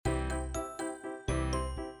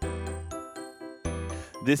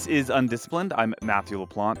This is Undisciplined. I'm Matthew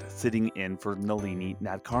LaPlante, sitting in for Nalini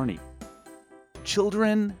Nadkarni.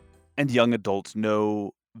 Children and young adults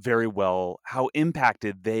know very well how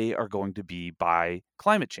impacted they are going to be by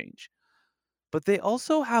climate change. But they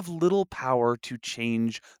also have little power to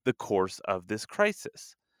change the course of this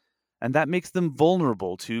crisis. And that makes them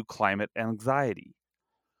vulnerable to climate anxiety.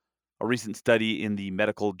 A recent study in the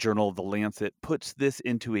medical journal The Lancet puts this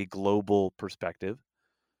into a global perspective.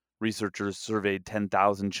 Researchers surveyed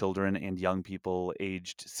 10,000 children and young people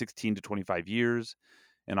aged 16 to 25 years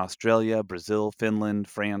in Australia, Brazil, Finland,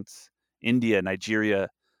 France, India, Nigeria,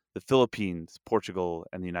 the Philippines, Portugal,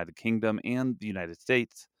 and the United Kingdom, and the United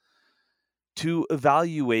States to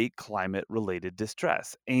evaluate climate related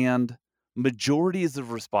distress. And majorities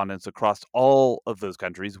of respondents across all of those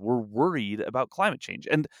countries were worried about climate change.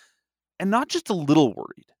 And not just a little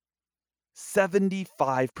worried.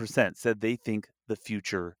 75% said they think the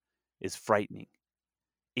future is frightening.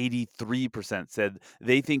 83% said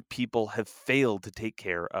they think people have failed to take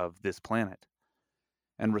care of this planet.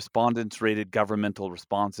 And respondents rated governmental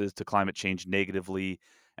responses to climate change negatively,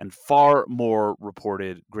 and far more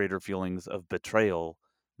reported greater feelings of betrayal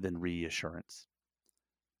than reassurance.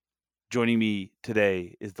 Joining me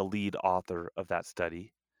today is the lead author of that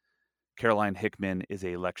study. Caroline Hickman is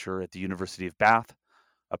a lecturer at the University of Bath,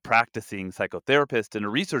 a practicing psychotherapist, and a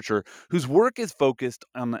researcher whose work is focused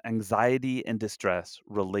on anxiety and distress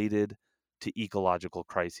related to ecological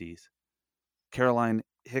crises. Caroline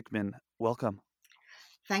Hickman, welcome.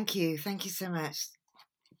 Thank you. Thank you so much.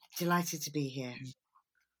 Delighted to be here.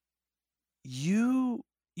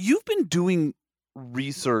 You've been doing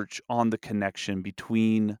research on the connection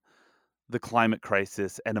between the climate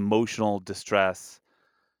crisis and emotional distress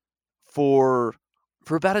for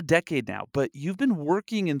about a decade now, but you've been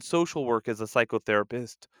working in social work as a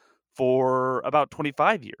psychotherapist for about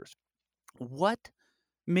 25 years. What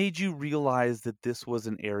made you realize that this was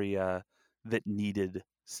an area that needed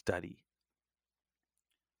study?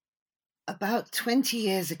 About 20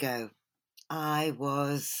 years ago, I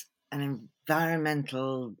was an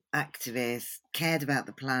environmental activist, cared about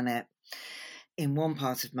the planet in one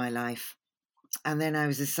part of my life. And then I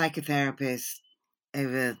was a psychotherapist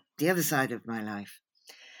over the other side of my life.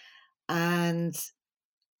 And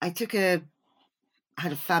I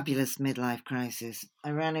had a fabulous midlife crisis. I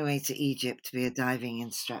ran away to Egypt to be a diving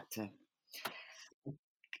instructor.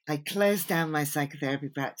 I closed down my psychotherapy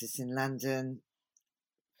practice in London,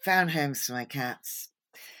 found homes for my cats.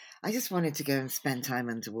 I just wanted to go and spend time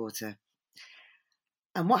underwater.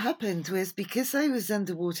 And what happened was, because I was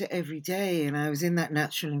underwater every day and I was in that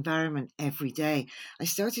natural environment every day, I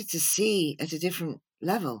started to see at a different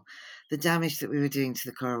level the damage that we were doing to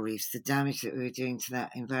the coral reefs, the damage that we were doing to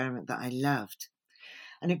that environment that I loved.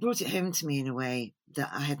 And it brought it home to me in a way that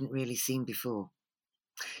I hadn't really seen before.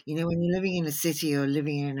 You know, when you're living in a city or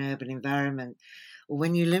living in an urban environment, or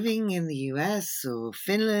when you're living in the US or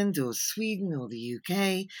Finland or Sweden or the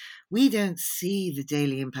UK, we don't see the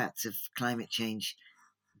daily impacts of climate change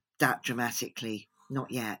that dramatically,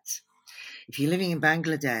 not yet. If you're living in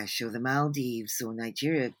Bangladesh or the Maldives or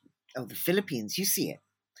Nigeria or the Philippines, you see it.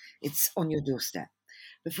 It's on your doorstep.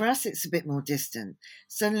 But for us, it's a bit more distant.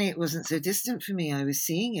 Suddenly, it wasn't so distant for me. I was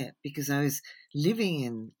seeing it because I was living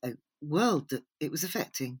in a world that it was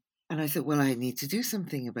affecting. And I thought, well, I need to do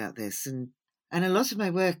something about this. And a lot of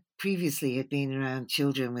my work previously had been around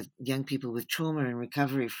children with young people with trauma and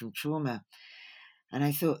recovery from trauma. And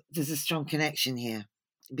I thought there's a strong connection here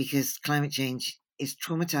because climate change is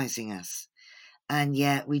traumatizing us. And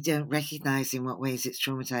yet we don't recognize in what ways it's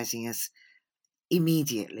traumatizing us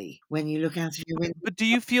immediately. When you look out of your window. But do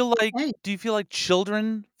you feel like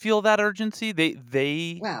children feel that urgency?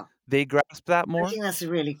 They Well, grasp that I more? think that's a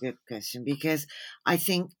really good question because I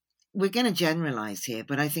think we're going to generalize here,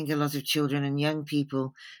 but I think a lot of children and young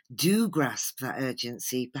people do grasp that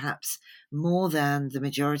urgency, perhaps more than the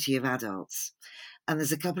majority of adults. And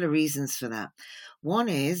there's a couple of reasons for that. One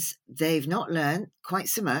is they've not learned quite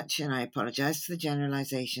so much, and I apologize for the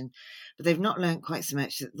generalization, but they've not learned quite so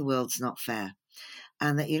much that the world's not fair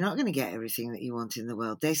and that you're not going to get everything that you want in the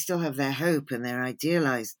world. They still have their hope and their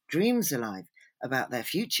idealized dreams alive about their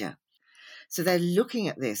future. So they're looking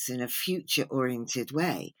at this in a future-oriented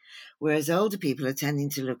way, whereas older people are tending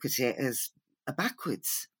to look at it as a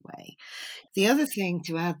backwards way. The other thing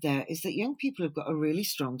to add there is that young people have got a really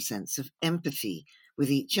strong sense of empathy with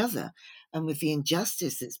each other and with the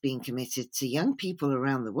injustice that's being committed to young people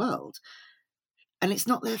around the world. And it's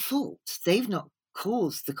not their fault. They've not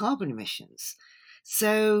caused the carbon emissions.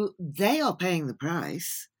 So they are paying the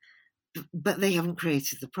price, but they haven't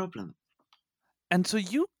created the problem. And so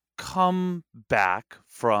you come back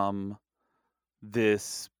from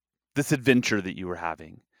this adventure that you were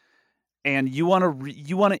having, and you want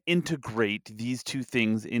to integrate these two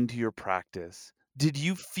things into your practice. Did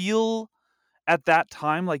you feel at that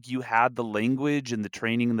time like you had the language and the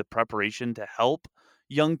training and the preparation to help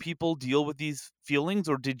young people deal with these feelings,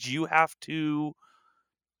 or did you have to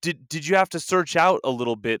search out a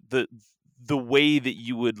little bit the way that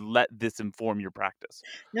you would let this inform your practice?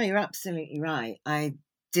 No, you're absolutely right. I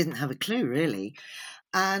didn't have a clue, really.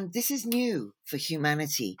 And this is new for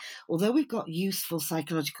humanity. Although we've got useful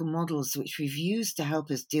psychological models which we've used to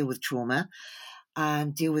help us deal with trauma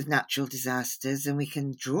and deal with natural disasters, and we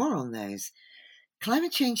can draw on those,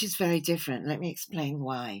 climate change is very different. Let me explain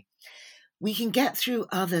why. We can get through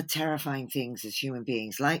other terrifying things as human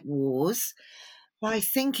beings, like wars, by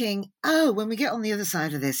thinking, oh, when we get on the other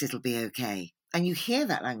side of this, it'll be okay. And you hear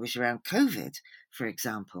that language around COVID, for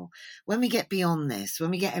example. When we get beyond this, when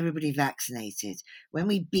we get everybody vaccinated, when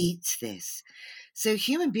we beat this. So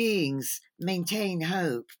human beings maintain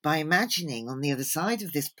hope by imagining on the other side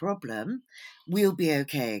of this problem, we'll be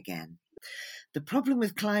okay again. The problem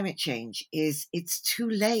with climate change is it's too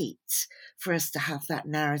late for us to have that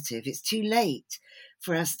narrative. It's too late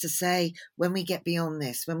for us to say, when we get beyond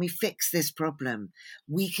this, when we fix this problem,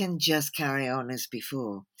 we can just carry on as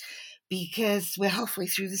before. Because we're halfway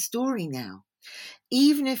through the story now.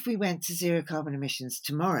 Even if we went to zero carbon emissions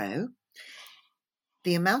tomorrow,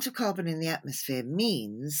 the amount of carbon in the atmosphere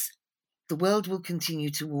means the world will continue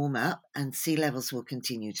to warm up and sea levels will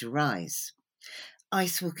continue to rise.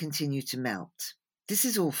 Ice will continue to melt. This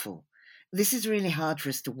is awful. This is really hard for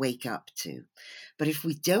us to wake up to. But if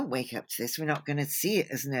we don't wake up to this, we're not going to see it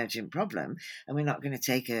as an urgent problem and we're not going to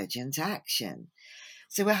take urgent action.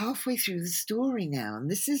 So we're halfway through the story now. And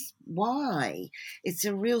this is why it's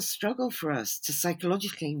a real struggle for us to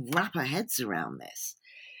psychologically wrap our heads around this.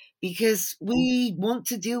 Because we want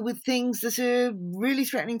to deal with things that are really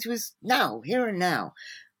threatening to us now, here and now.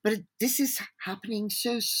 But this is happening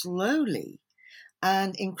so slowly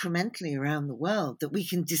and incrementally around the world that we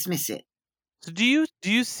can dismiss it. So do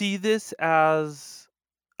you see this as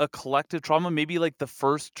a collective trauma, maybe like the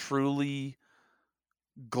first truly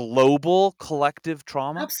global collective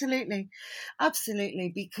trauma? Absolutely.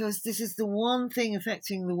 Absolutely. Because this is the one thing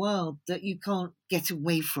affecting the world that you can't get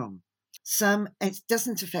away from. It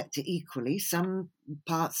doesn't affect it equally. Some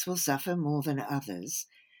parts will suffer more than others.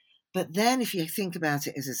 But then if you think about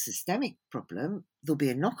it as a systemic problem, there'll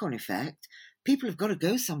be a knock-on effect. People have got to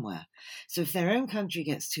go somewhere. So if their own country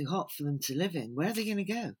gets too hot for them to live in, where are they going to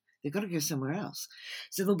go? They've got to go somewhere else.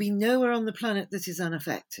 So there'll be nowhere on the planet that is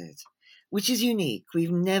unaffected, which is unique.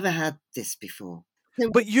 We've never had this before.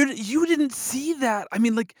 So, But you didn't see that. I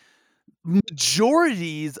mean, like,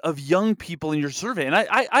 majorities of young people in your survey, and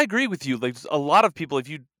I agree with you, like, a lot of people, if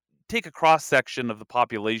you take a cross section of the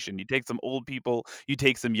population, you take some old people, you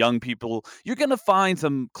take some young people, you're gonna find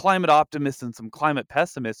some climate optimists and some climate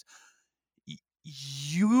pessimists. Y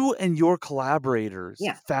You and your collaborators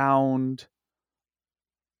yeah, found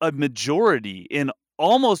a majority in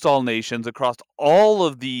almost all nations across all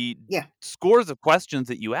of the yeah. scores of questions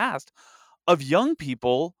that you asked of young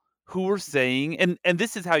people who were saying, and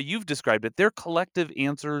this is how you've described it, their collective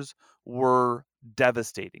answers were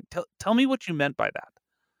devastating. Tell me what you meant by that.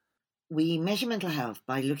 We measure mental health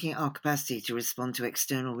by looking at our capacity to respond to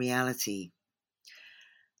external reality.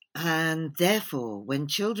 And therefore, when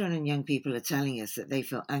children and young people are telling us that they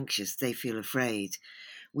feel anxious, they feel afraid,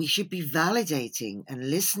 we should be validating and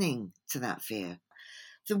listening to that fear.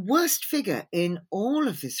 The worst figure in all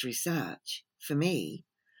of this research for me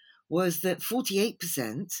was that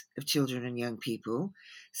 48% of children and young people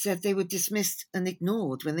said they were dismissed and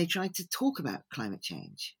ignored when they tried to talk about climate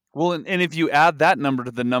change. Well, and if you add that number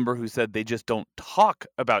to the number who said they just don't talk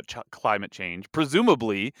about climate change,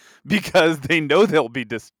 presumably because they know they'll be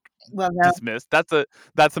Well, dismissed, that's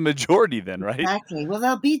a majority then, right? exactly. Well,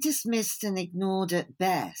 they'll be dismissed and ignored at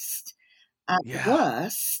best. At Yeah.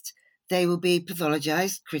 worst, they will be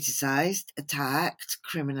pathologized, criticized, attacked,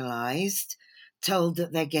 criminalized, told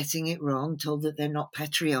that they're getting it wrong, told that they're not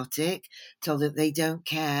patriotic, told that they don't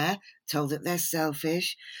care, told that they're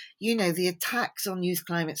selfish. You know, the attacks on youth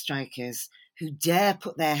climate strikers who dare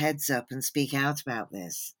put their heads up and speak out about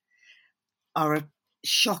this are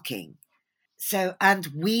shocking. So, and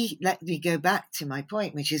let me go back to my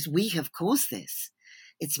point, which is we have caused this.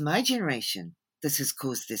 It's my generation that has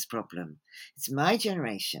caused this problem. It's my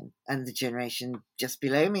generation and the generation just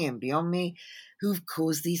below me and beyond me who've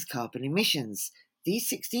caused these carbon emissions. These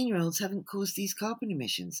 16-year-olds haven't caused these carbon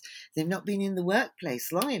emissions. They've not been in the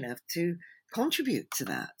workplace long enough to contribute to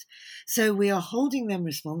that. So we are holding them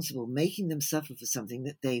responsible, making them suffer for something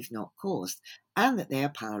that they've not caused and that they are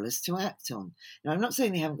powerless to act on. Now, I'm not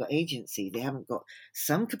saying they haven't got agency, they haven't got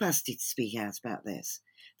some capacity to speak out about this,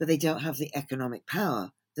 but they don't have the economic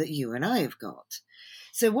power that you and I have got.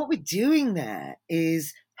 So what we're doing there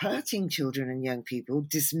is hurting children and young people,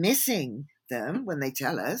 dismissing them when they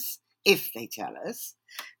tell us, if they tell us,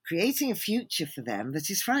 creating a future for them that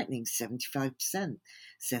is frightening. 75%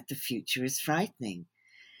 said the future is frightening.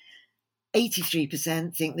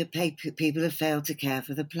 83% think that people have failed to care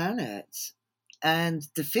for the planet. And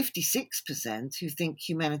the 56% who think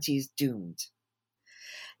humanity is doomed.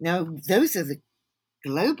 Now, those are the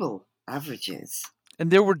global averages. And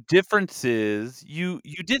there were differences. You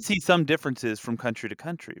did see some differences from country to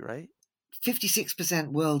country, right? 56%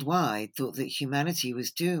 worldwide thought that humanity was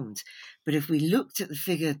doomed. But if we looked at the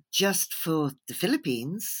figure just for the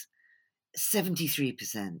Philippines,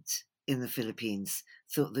 73% in the Philippines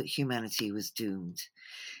thought that humanity was doomed.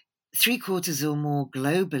 3/4 or more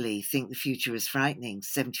globally think the future is frightening,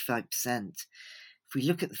 75%. If we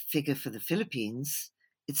look at the figure for the Philippines,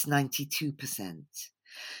 it's 92%.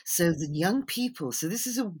 So the young people, so this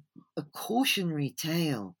is a cautionary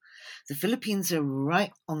tale. The Philippines are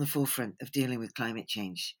right on the forefront of dealing with climate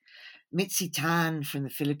change. Mitzi Tan from the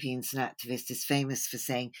Philippines, an activist, is famous for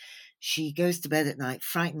saying she goes to bed at night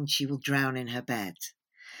frightened she will drown in her bed.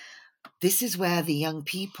 This is where the young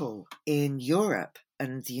people in Europe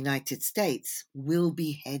and the United States will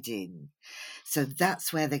be heading. So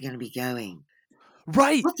that's where they're going to be going.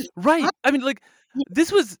 Right, What the right. I mean, like,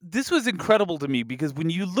 this was incredible to me because when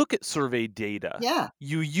you look at survey data, Yeah.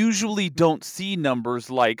 you usually don't see numbers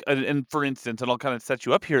like, and for instance, and I'll kind of set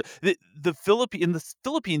you up here. In the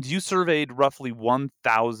Philippines, you surveyed roughly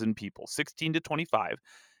 1,000 people, 16 to 25,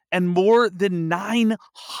 and more than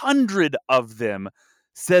 900 of them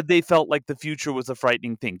said they felt like the future was a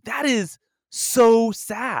frightening thing. That is so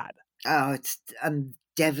sad. Oh, it's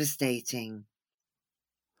devastating.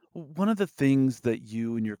 One of the things that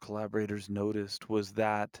you and your collaborators noticed was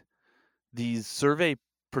that these survey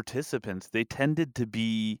participants, they tended to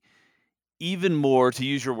be even more, to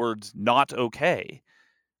use your words, not okay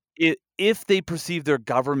if they perceive their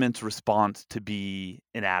government's response to be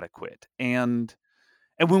inadequate. And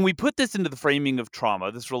when we put this into the framing of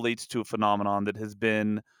trauma, this relates to a phenomenon that has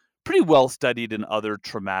been pretty well studied in other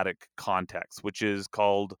traumatic contexts, which is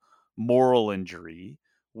called moral injury,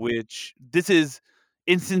 which this is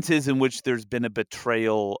instances in which there's been a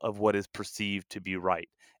betrayal of what is perceived to be right.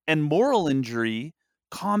 And moral injury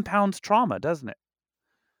compounds trauma, doesn't it?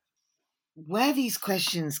 Where these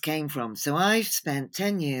questions came from. So I've spent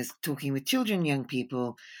 10 years talking with children and young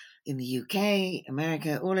people in the UK,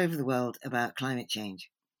 America, all over the world about climate change.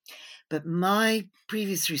 But my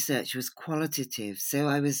previous research was qualitative. So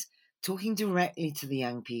I was talking directly to the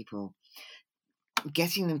young people,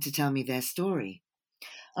 getting them to tell me their story.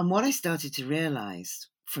 And what I started to realize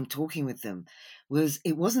from talking with them was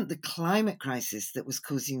it wasn't the climate crisis that was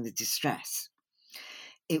causing the distress.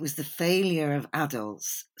 It was the failure of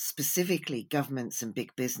adults, specifically governments and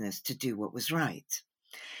big business, to do what was right.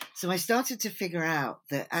 So I started to figure out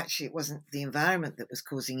that actually it wasn't the environment that was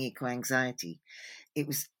causing eco-anxiety. It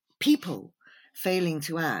was people failing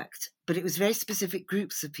to act, but it was very specific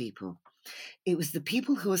groups of people. It was the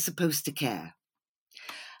people who are supposed to care.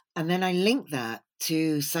 And then I linked that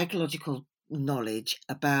to psychological knowledge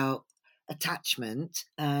about attachment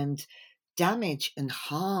and damage and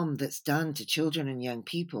harm that's done to children and young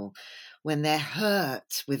people when they're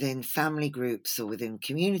hurt within family groups or within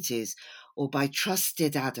communities or by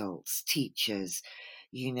trusted adults, teachers,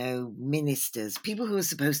 ministers, people who are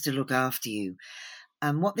supposed to look after you.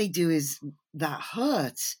 And what they do is that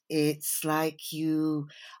hurt, it's like it's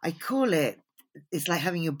like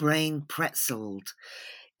having your brain pretzeled.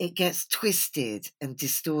 It gets twisted and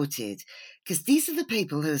distorted because these are the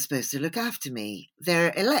people who are supposed to look after me.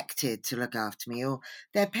 They're elected to look after me, or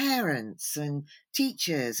their parents and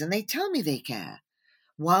teachers, and they tell me they care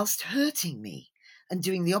whilst hurting me and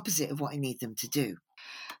doing the opposite of what I need them to do.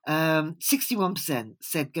 61%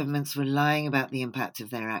 said governments were lying about the impact of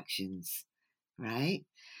their actions, right?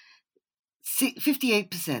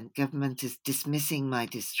 58% government is dismissing my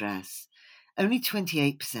distress. Only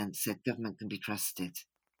 28% said government can be trusted.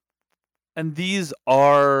 And these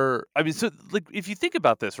are, I mean, so like if you think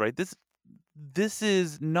about this, right? This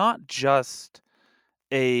is not just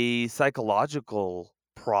a psychological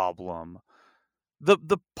problem.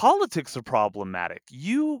 The politics are problematic.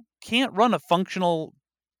 You can't run a functional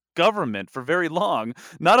government for very long,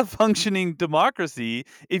 not a functioning democracy,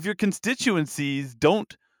 if your constituencies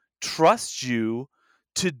don't trust you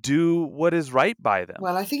to do what is right by them.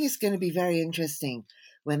 Well, I think it's going to be very interesting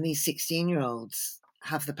when these 16-year-olds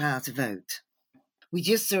have the power to vote. We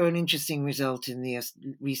just saw an interesting result in the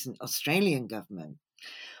recent Australian government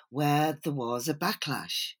where there was a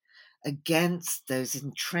backlash against those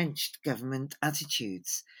entrenched government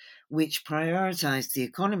attitudes, which prioritised the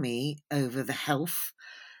economy over the health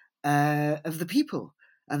of the people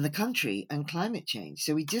and the country and climate change.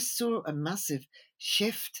 So we just saw a massive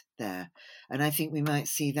shift there, and I think we might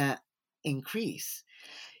see that increase.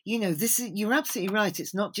 You know, you're absolutely right.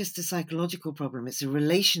 It's not just a psychological problem, it's a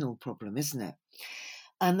relational problem, isn't it?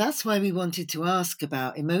 And that's why we wanted to ask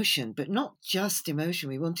about emotion, but not just emotion.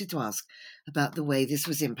 We wanted to ask about the way this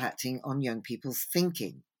was impacting on young people's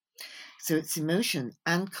thinking. So it's emotion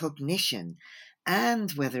and cognition,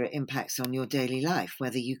 and whether it impacts on your daily life,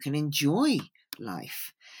 whether you can enjoy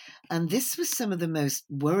life. And this was some of the most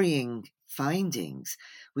worrying findings,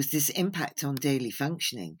 was this impact on daily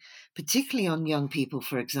functioning, particularly on young people,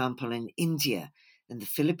 for example, in India and the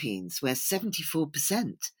Philippines, where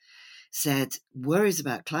 74% said worries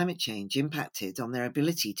about climate change impacted on their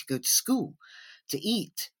ability to go to school, to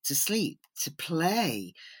eat, to sleep, to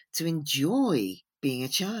play, to enjoy being a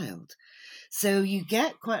child. So you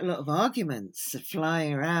get quite a lot of arguments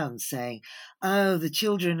flying around saying, oh, the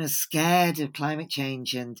children are scared of climate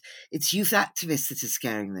change and it's youth activists that are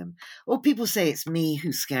scaring them. Or people say it's me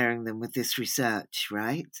who's scaring them with this research,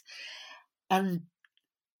 right? And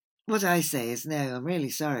what I say is, no, I'm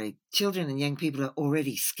really sorry. Children and young people are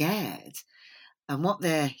already scared. And what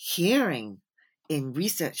they're hearing in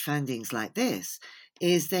research findings like this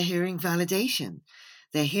is they're hearing validation.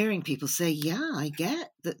 They're hearing people say, yeah, I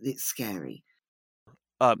get that it's scary.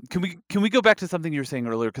 Can we go back to something you were saying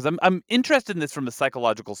earlier? Because I'm interested in this from a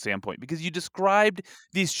psychological standpoint, because you described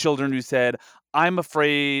these children who said, "I'm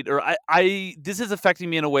afraid," or I this is affecting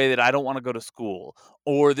me in a way that I don't want to go to school,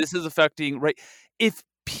 or this is affecting, right? If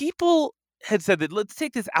people had said that, let's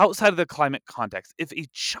take this outside of the climate context. If a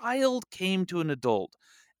child came to an adult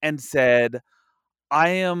and said, I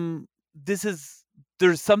am this is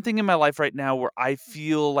there's something in my life right now where I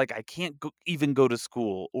feel like I can't even go to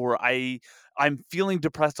school, or I'm feeling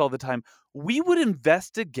depressed all the time. We would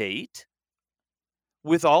investigate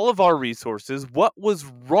with all of our resources what was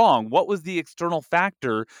wrong, what was the external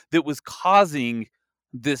factor that was causing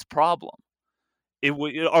this problem.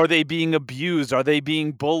 Are they being abused? Are they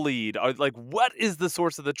being bullied? What is the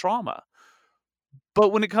source of the trauma?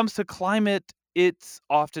 But when it comes to climate, it's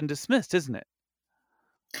often dismissed, isn't it?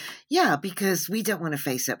 Yeah, because we don't want to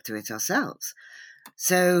face up to it ourselves.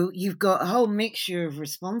 So you've got a whole mixture of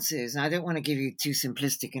responses. And I don't want to give you too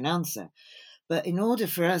simplistic an answer. But in order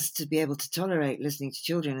for us to be able to tolerate listening to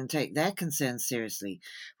children and take their concerns seriously,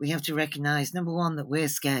 we have to recognize, number one, that we're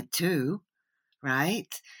scared too, right?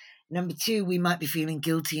 Number two, we might be feeling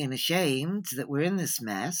guilty and ashamed that we're in this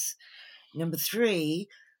mess. Number three,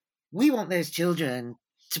 we want those children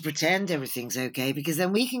to pretend everything's okay, because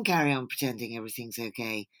then we can carry on pretending everything's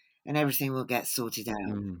okay and everything will get sorted out.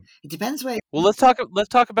 Mm. It depends where. Well, let's talk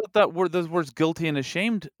about that word, those words guilty and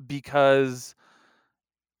ashamed, because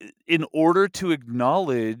in order to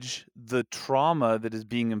acknowledge the trauma that is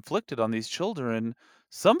being inflicted on these children,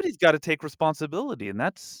 somebody's got to take responsibility, and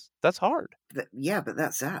that's hard. Yeah, but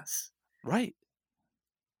that's us. Right.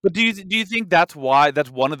 But do you think that's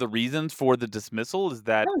one of the reasons for the dismissal, is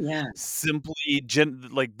that Oh, yeah. simply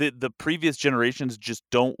the previous generations just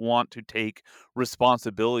don't want to take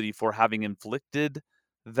responsibility for having inflicted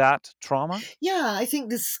that trauma? Yeah, I think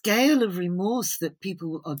the scale of remorse that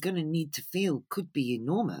people are going to need to feel could be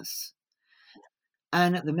enormous.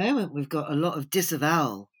 And at the moment, we've got a lot of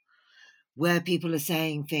disavowal where people are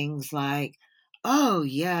saying things like, oh,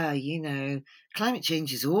 yeah, climate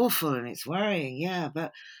change is awful and it's worrying. Yeah,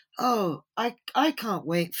 but oh, I can't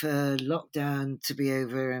wait for lockdown to be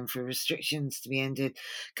over and for restrictions to be ended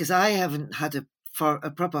because I haven't had for a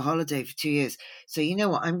proper holiday for 2 years. So you know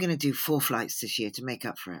what? I'm going to do 4 flights this year to make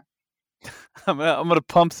up for it. I'm gonna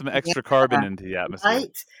pump some Yeah, extra carbon into the atmosphere.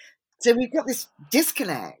 right. So we've got this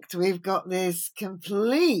disconnect. We've got this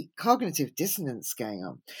complete cognitive dissonance going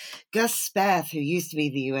on. Gus Speth, who used to be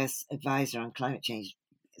the US advisor on climate change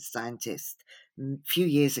scientist a few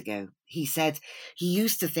years ago, he said he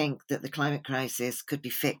used to think that the climate crisis could be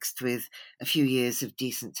fixed with a few years of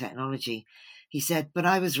decent technology. He said, but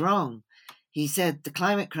I was wrong. He said the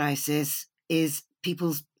climate crisis is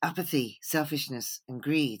people's apathy, selfishness, and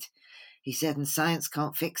greed. He said, and science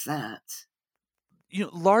can't fix that.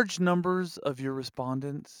 Large numbers of your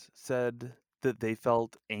respondents said that they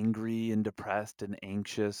felt angry and depressed and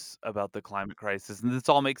anxious about the climate crisis, and this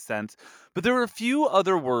all makes sense. But there were a few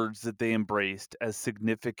other words that they embraced as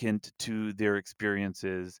significant to their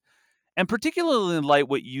experiences, and particularly in light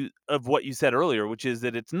what you said earlier, which is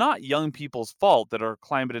that it's not young people's fault that our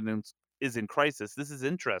climate is in crisis. This is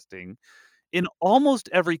interesting. In almost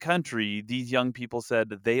every country, these young people said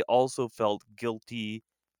that they also felt guilty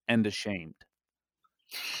and ashamed.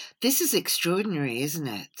 This is extraordinary, isn't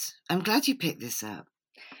it? I'm glad you picked this up.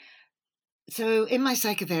 So, in my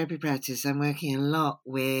psychotherapy practice, I'm working a lot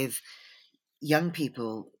with young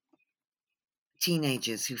people,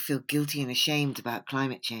 teenagers who feel guilty and ashamed about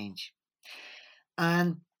climate change.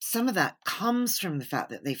 And some of that comes from the fact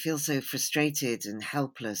that they feel so frustrated and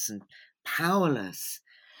helpless and powerless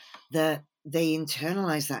that they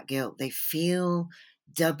internalize that guilt. They feel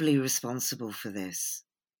doubly responsible for this.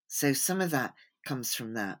 So some of that comes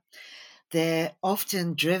from that. They're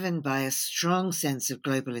often driven by a strong sense of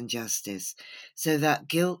global injustice. So that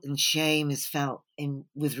guilt and shame is felt in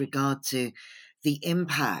with regard to the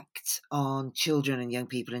impact on children and young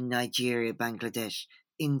people in Nigeria, Bangladesh,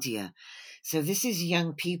 India. So this is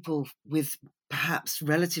young people with perhaps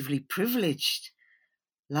relatively privileged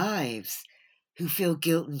lives who feel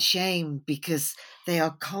guilt and shame because they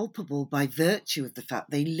are culpable by virtue of the fact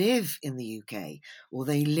they live in the UK or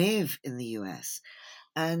they live in the US.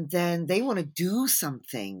 And then they want to do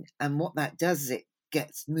something. And what that does is it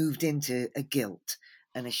gets moved into a guilt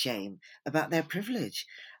and a shame about their privilege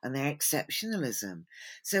and their exceptionalism.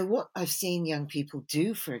 So, what I've seen young people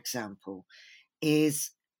do, for example,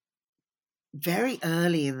 is very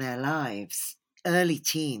early in their lives, early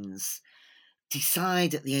teens,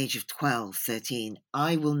 decide at the age of 12, 13,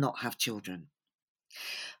 I will not have children.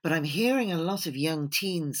 But I'm hearing a lot of young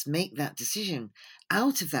teens make that decision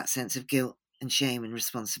out of that sense of guilt and shame and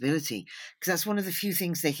responsibility, because that's one of the few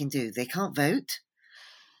things they can do. They can't vote,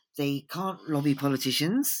 they can't lobby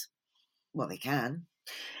politicians. Well, they can.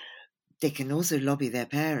 They can also lobby their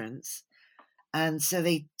parents. And so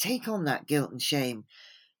they take on that guilt and shame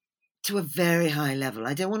to a very high level.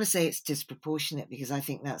 I don't want to say it's disproportionate because I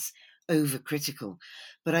think that's overcritical,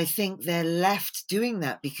 but I think they're left doing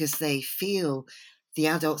that because they feel the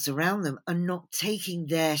adults around them are not taking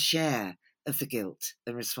their share of the guilt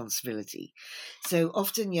and responsibility. So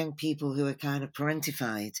often young people who are kind of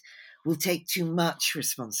parentified will take too much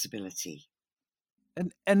responsibility.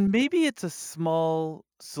 And maybe it's a small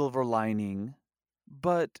silver lining,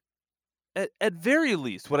 but at very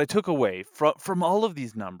least, what I took away from all of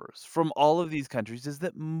these numbers, from all of these countries, is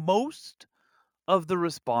that most of the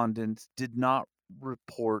respondents did not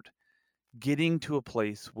report getting to a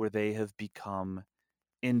place where they have become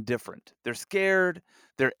indifferent. They're scared,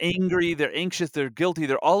 they're angry, they're anxious, they're guilty,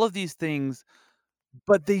 they're all of these things,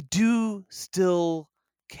 but they do still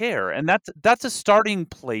care. And that's a starting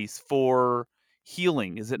place for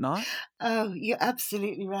healing, is it not? Oh, you're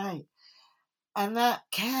absolutely right. And that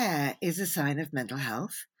care is a sign of mental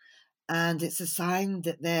health, and it's a sign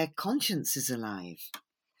that their conscience is alive.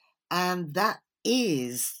 And that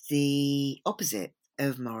is the opposite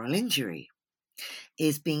of moral injury,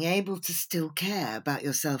 is being able to still care about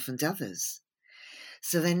yourself and others.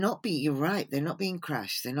 So you're right, they're not being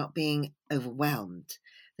crushed, they're not being overwhelmed,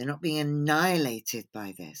 they're not being annihilated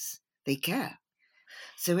by this. They care.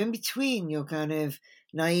 So in between your kind of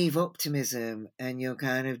naive optimism and your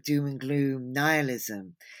kind of doom and gloom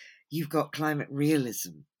nihilism, you've got climate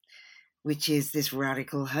realism, which is this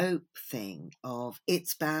radical hope thing of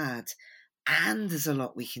it's bad and there's a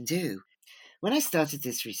lot we can do. When I started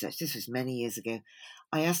this research, this was many years ago,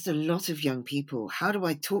 I asked a lot of young people, how do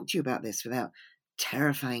I talk to you about this without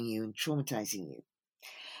terrifying you and traumatizing you?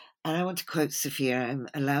 And I want to quote Sophia. I'm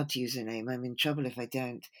allowed to use her name. I'm in trouble if I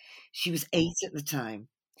don't. She was 8 at the time.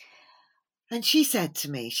 And she said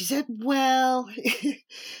to me, she said, well,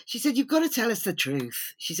 she said, you've got to tell us the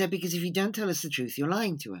truth. She said, because if you don't tell us the truth, you're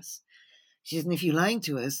lying to us. She said, and if you're lying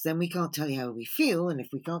to us, then we can't tell you how we feel. And if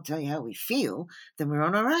we can't tell you how we feel, then we're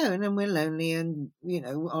on our own and we're lonely and,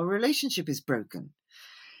 our relationship is broken.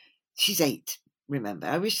 She's 8, remember.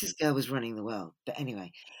 I wish this girl was running the world. But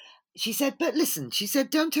anyway, she said, but listen, she said,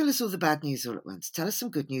 don't tell us all the bad news all at once. Tell us some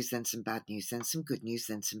good news, then some bad news, then some good news,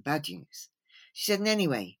 then some bad news. She said, and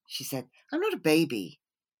anyway, she said, I'm not a baby.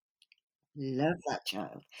 Love that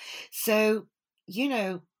child. So,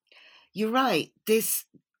 you're right. This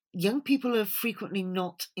young people are frequently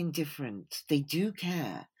not indifferent. They do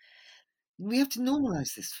care. We have to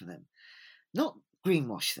normalize this for them, not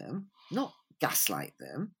greenwash them, not gaslight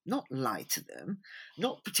them, not lie to them,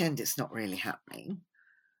 not pretend it's not really happening.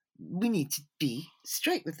 We need to be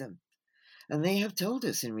straight with them. And they have told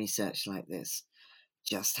us in research like this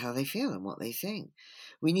just how they feel and what they think.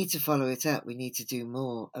 We need to follow it up. We need to do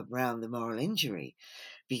more around the moral injury,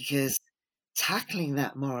 because tackling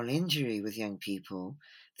that moral injury with young people,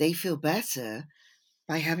 they feel better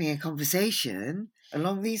by having a conversation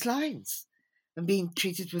along these lines and being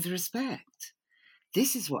treated with respect.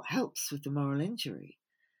 This is what helps with the moral injury.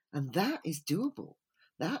 And that is doable.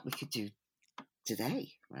 That we could do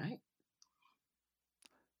today, right?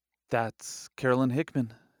 That's Carolyn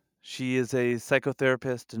Hickman. She is a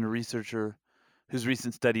psychotherapist and a researcher whose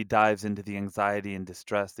recent study dives into the anxiety and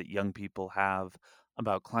distress that young people have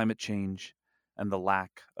about climate change and the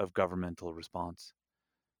lack of governmental response.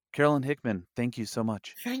 Carolyn Hickman, thank you so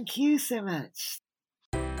much. Thank you so much.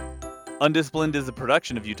 UnDisciplined is a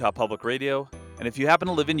production of Utah Public Radio, and if you happen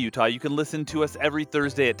to live in Utah, you can listen to us every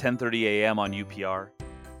Thursday at 10:30 a.m. on UPR.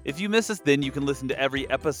 If you miss us, then you can listen to every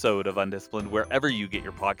episode of UnDisciplined wherever you get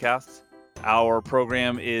your podcasts. Our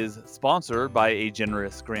program is sponsored by a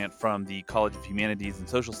generous grant from the College of Humanities and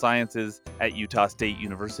Social Sciences at Utah State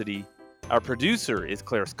University. Our producer is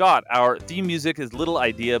Claire Scott. Our theme music is Little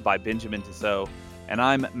Idea by Benjamin Tissot, and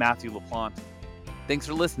I'm Matthew LaPlante. Thanks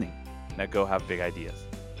for listening. Now go have big ideas.